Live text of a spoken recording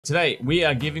Today, we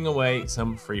are giving away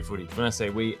some free footage. When I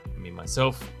say we, I mean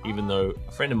myself, even though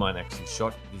a friend of mine actually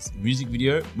shot this music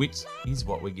video, which is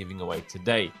what we're giving away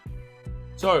today.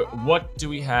 So what do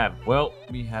we have? Well,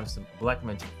 we have some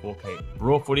Blackmagic 4K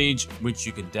raw footage, which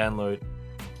you can download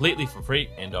completely for free,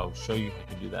 and I'll show you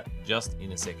how to do that just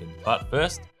in a second. But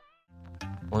first, I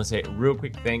want to say a real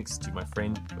quick thanks to my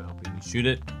friend for helping me shoot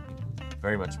it.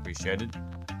 Very much appreciated.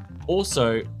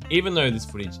 Also, even though this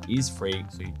footage is free,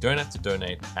 so you don't have to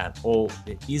donate at all,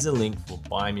 there is a link for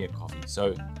Buy Me a Coffee.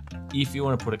 So if you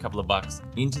want to put a couple of bucks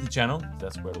into the channel,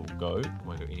 that's where it will go, it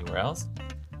won't go anywhere else,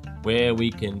 where we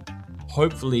can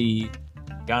hopefully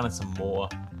garner some more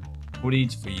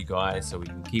footage for you guys so we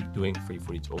can keep doing free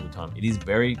footage all the time. It is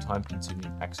very time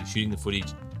consuming actually shooting the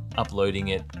footage, uploading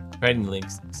it, creating the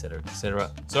links, etc,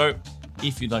 etc. So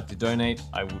if you'd like to donate,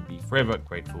 I would be forever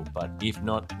grateful, but if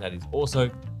not, that is also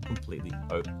completely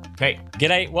okay.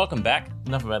 G'day, welcome back.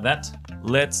 Enough about that.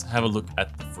 Let's have a look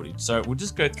at the footage. So we'll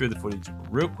just go through the footage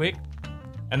real quick,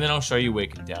 and then I'll show you where you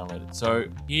can download it. So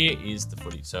here is the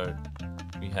footage. So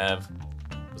we have,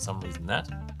 for some reason,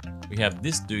 we have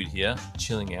this dude here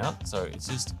chilling out. So it's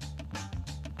just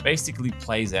basically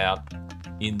plays out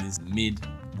in this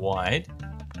mid-wide,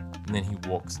 and then he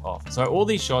walks off. So all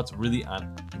these shots really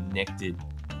aren't connected,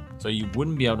 so you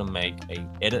wouldn't be able to make an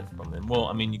edit from them. Well,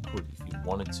 I mean, you could if you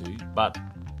wanted to, but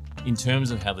in terms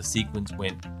of how the sequence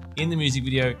went in the music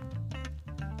video,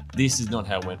 this is not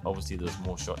how it went. Obviously, there's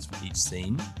more shots for each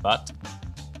scene, but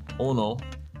all in all,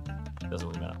 it doesn't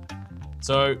really matter.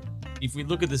 So if we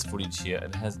look at this footage here,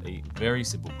 it has a very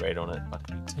simple grade on it, but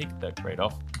if we take that grade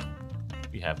off,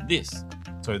 we have this.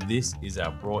 So this is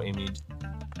our raw image,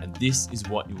 and this is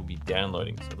what you will be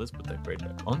downloading. So let's put that grade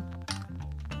back on.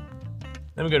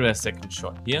 Then we go to our second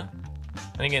shot here.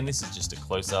 And again, this is just a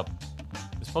close-up.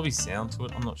 There's probably sound to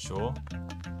it, I'm not sure.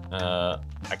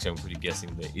 Actually, I'm pretty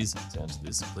guessing there is sound to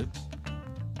this clip.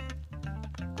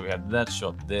 So we have that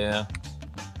shot there.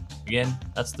 Again,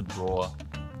 that's the raw.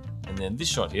 And then this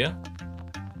shot here,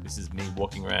 this is me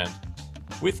walking around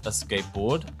with a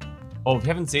skateboard. Oh, if you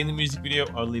haven't seen the music video,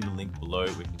 I'll leave a link below.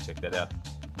 We can check that out.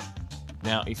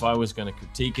 Now, if I was going to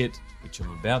critique it, which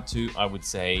I'm about to, I would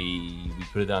say we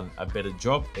could have done a better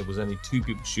job. It was only 2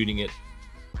 people shooting it.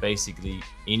 Basically,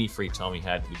 any free time we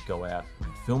had, we'd go out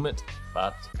and film it.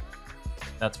 But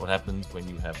that's what happens when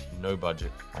you have no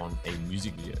budget on a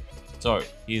music video. So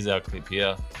here's our clip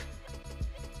here.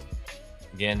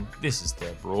 Again, this is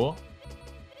the raw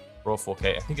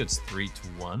 4K. I think it's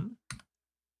 3:1.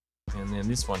 And then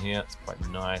this one here, it's quite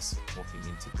nice, walking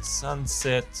into the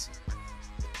sunset.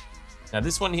 Now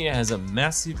this one here has a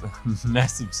massive,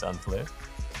 massive sun flare.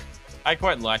 I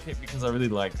quite like it because I really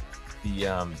like the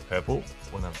purple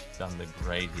when I've done the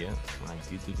grade here, when I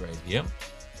did the grade here.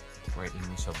 Great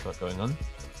English I've got going on.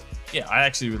 Yeah, I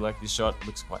actually really like this shot. It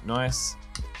looks quite nice.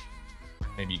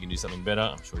 Maybe you can do something better.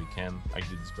 I'm sure you can. I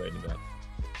did this grade in about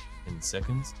 10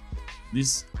 seconds.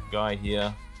 This guy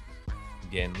here,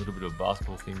 again, a little bit of a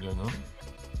basketball thing going on.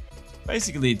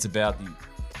 Basically, it's about the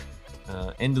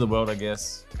end of the world, I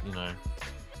guess, you know,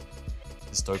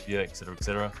 dystopia, etc,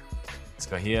 etc. This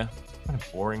guy here, kind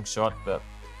of boring shot, but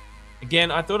again,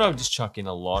 I thought I would just chuck in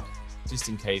a lot, just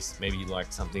in case maybe you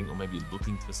like something, or maybe you're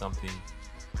looking for something.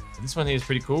 So this one here is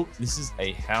pretty cool. This is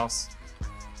a house,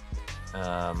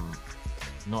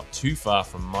 not too far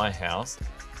from my house.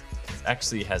 It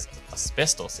actually has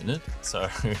asbestos in it, so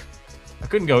I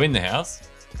couldn't go in the house.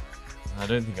 I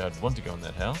don't think I'd want to go in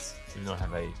that house, even though I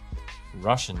have a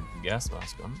Russian gas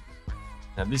mask on.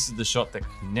 Now this is the shot that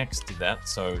connects to that,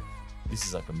 so this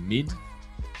is like a mid,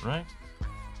 right?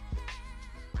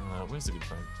 Where's the good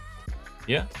frame?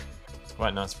 Yeah, it's quite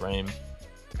a nice frame,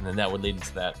 and then that would lead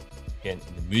into that again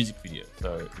in the music video.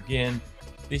 So again,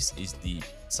 this is the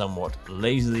somewhat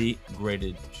lazily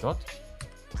graded shot.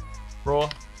 Raw,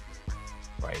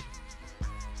 grade.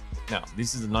 Now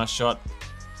this is a nice shot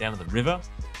down at the river.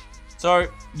 So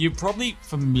you're probably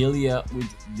familiar with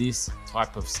this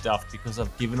type of stuff because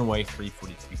I've given away free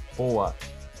footage before,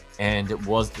 and it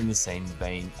was in the same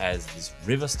vein as this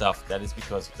river stuff. That is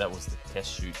because that was the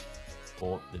test shoot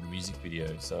for the music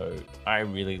video. So I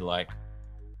really like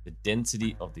the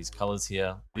density of these colors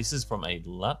here. This is from a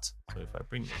LUT. So if I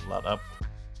bring the LUT up,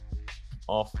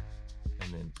 off,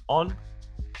 and then on,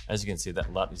 as you can see,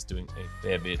 that LUT is doing a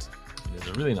fair bit. It is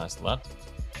a really nice LUT.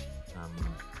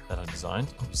 That I designed,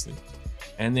 obviously.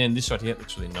 And then this shot here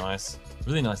looks really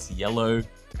nice yellow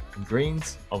and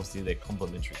greens. Obviously they're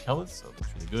complementary colors, so it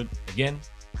looks really good. Again,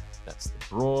 that's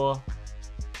the raw.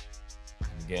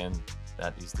 And again,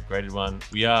 that is the graded one.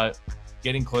 We are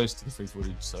getting close to the free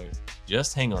footage, so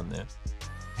just hang on there.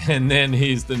 And then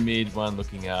here's the mid one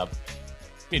looking up.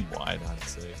 mid-wide, I'd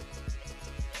say.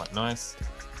 Quite nice.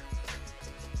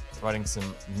 Writing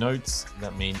some notes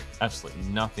that mean absolutely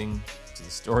nothing to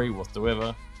the story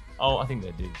whatsoever. Oh, I think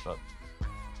they did, but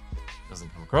it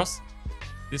doesn't come across.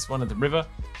 This one at the river.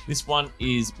 This one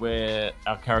is where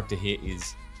our character here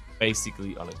is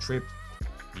basically on a trip.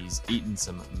 He's eaten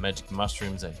some magic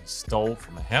mushrooms that he stole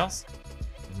from a house,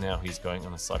 and now he's going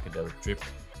on a psychedelic trip.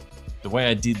 The way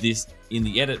I did this in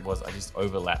the edit was I just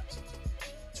overlapped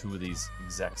two of these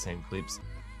exact same clips,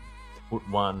 put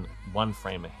one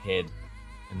frame ahead,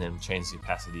 and then change the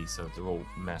opacity so they're all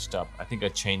mashed up. I think I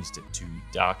changed it to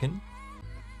darken,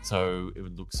 so it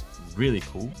looks really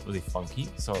cool, really funky.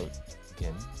 So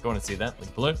again, if you want to see that,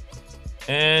 link below.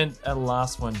 And a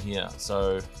last one here.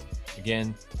 So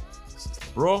again, this is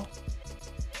the bra,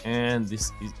 and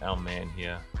this is our man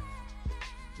here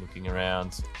looking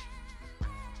around.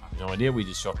 I have no idea, we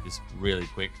just shot this really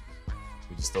quick.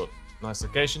 We just thought, nice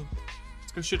location,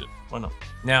 let's go shoot it, why not?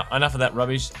 Now, enough of that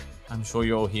rubbish. I'm sure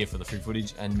you're all here for the free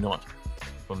footage and not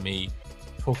for me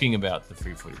talking about the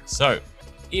free footage. So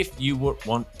if you would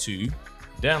want to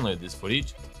download this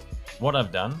footage, what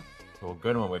I've done, so we'll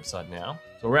go to my website now.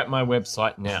 So we're at my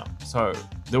website now. So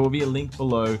there will be a link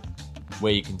below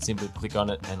where you can simply click on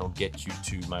it and it'll get you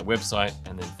to my website.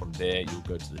 And then from there, you'll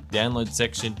go to the download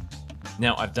section.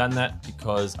 Now I've done that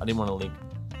because I didn't want to link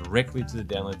directly to the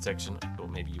download section. I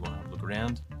thought maybe you want to have a look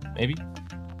around, maybe.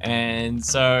 And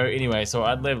so anyway, so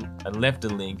I left a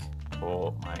link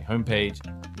for my homepage,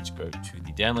 which go to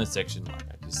the download section, like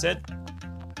I just said.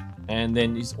 And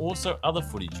then there's also other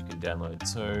footage you can download.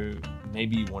 So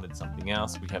maybe you wanted something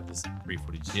else. We have this free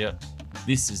footage here.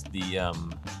 This is the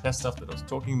test stuff that I was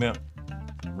talking about.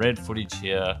 Red footage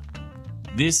here.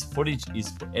 This footage is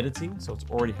for editing, so it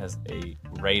already has a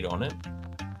grade on it.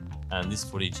 And this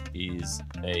footage is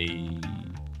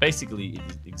basically it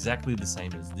is exactly the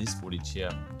same as this footage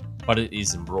here, but it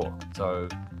is in RAW. So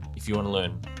if you want to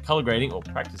learn color grading or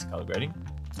practice color grading,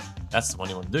 that's the one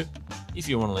you want to do. If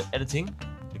you want to learn editing,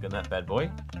 click on that bad boy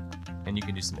and you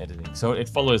can do some editing. So it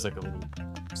follows like a little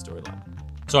storyline.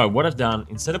 So what I've done,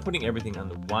 instead of putting everything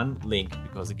under one link,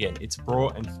 because again, it's RAW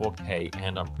and 4K,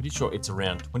 and I'm pretty sure it's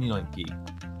around 29 gig.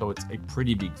 So it's a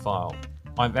pretty big file.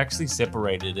 I've actually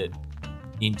separated it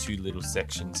into little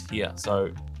sections here.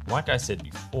 So like I said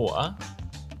before,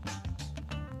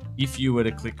 if you were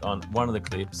to click on one of the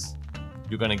clips,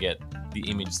 you're going to get the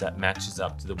image that matches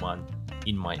up to the one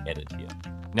in my edit here.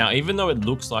 Now, even though it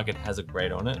looks like it has a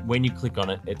grade on it, when you click on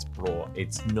it, it's raw.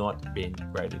 It's not been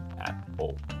graded at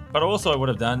all. But also what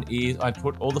I've done is I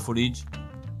put all the footage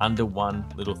under one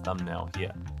little thumbnail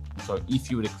here. So if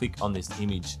you were to click on this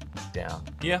image down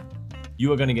here,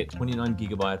 you are going to get 29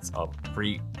 gigabytes of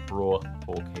free raw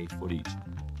 4K footage.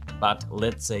 But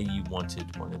let's say you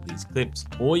wanted one of these clips,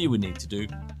 all you would need to do,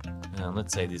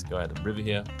 let's say this guy at the river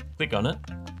here, click on it.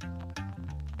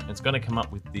 It's going to come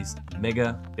up with this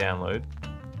mega download.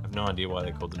 I have no idea why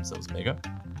they called themselves mega.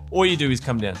 All you do is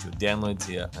come down to your downloads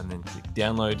here and then click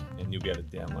download, and you'll be able to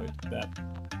download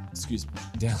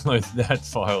that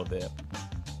file there.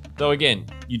 So again,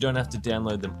 you don't have to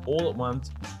download them all at once.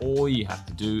 All you have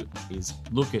to do is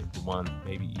look at the one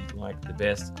maybe you like the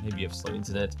best. Maybe you have slow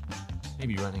internet,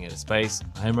 maybe you're running out of space.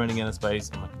 I am running out of space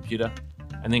on my computer,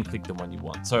 and then click the one you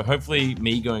want. So hopefully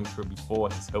me going through before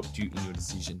has helped you in your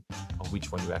decision of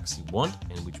which one you actually want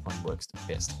and which one works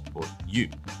best for you.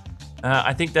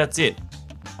 I think that's it.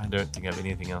 I don't think I have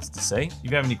anything else to say.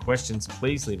 If you have any questions,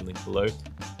 please leave a link below,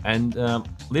 and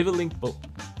leave a link below.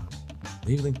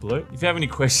 If you have any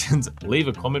questions, leave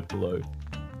a comment below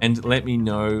and let me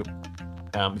know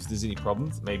if there's any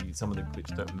problems. Maybe some of the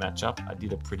clips don't match up. I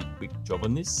did a pretty quick job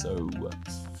on this, so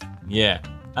yeah.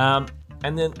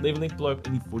 And then leave a link below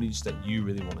any footage that you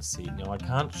really want to see. Now, I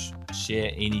can't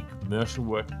share any commercial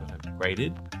work that I've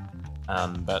graded,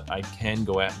 but I can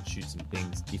go out and shoot some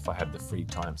things if I have the free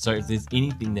time. So if there's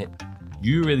anything that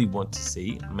you really want to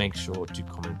see, make sure to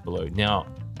comment below. Now,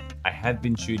 I have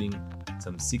been shooting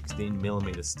some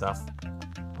 16mm stuff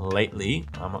lately.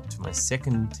 I'm up to my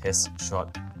second test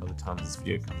shot by the time this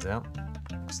video comes out.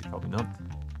 Actually, probably not.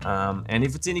 And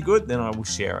if it's any good, then I will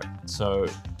share it. So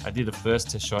I did a first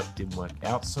test shot, didn't work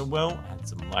out so well. I had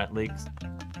some light leaks.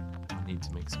 I need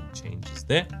to make some changes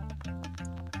there.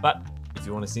 But if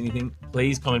you want to see anything,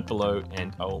 please comment below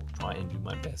and I'll try and do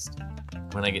my best.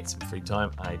 When I get some free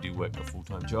time, I do work a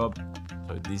full-time job.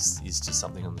 So this is just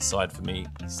something on the side for me.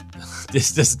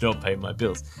 This does not pay my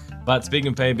bills. But speaking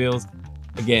of pay bills,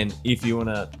 again, if you want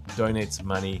to donate some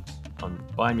money on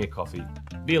Buy Me a Coffee,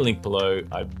 be a link below.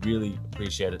 I really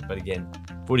appreciate it. But again,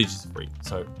 footage is free,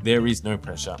 so there is no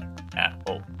pressure at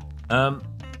all.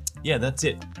 yeah, that's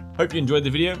it. Hope you enjoyed the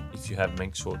video. If you have,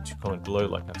 make sure to comment below,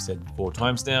 like I've said 4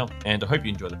 times now. And I hope you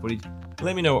enjoyed the footage.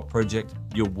 Let me know what project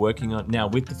you're working on. Now,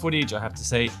 with the footage, I have to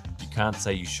say, you can't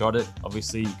say you shot it.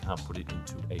 Obviously, you can't put it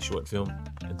into a short film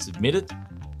and submit it.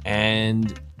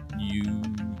 And you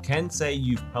can say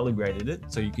you've color graded it,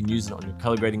 so you can use it on your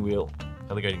color grading reel,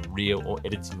 or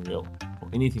editing reel, or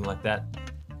anything like that.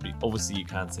 But obviously, you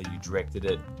can't say you directed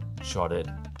it, shot it.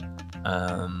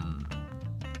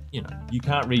 You know, you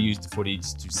can't reuse the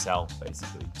footage to sell,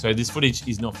 basically. So this footage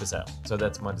is not for sale. So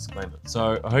that's my disclaimer.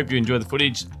 So I hope you enjoyed the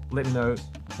footage. Let me know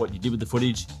what you did with the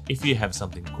footage. If you have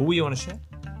something cool you want to share,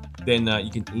 then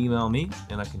you can email me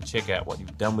and I can check out what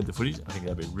you've done with the footage. I think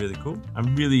that'd be really cool.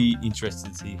 I'm really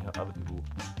interested to see how other people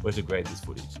were to grade this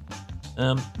footage.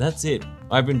 That's it.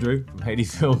 I've been Drew from Haiti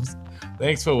Films.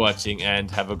 Thanks for watching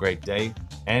and have a great day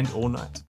and or night.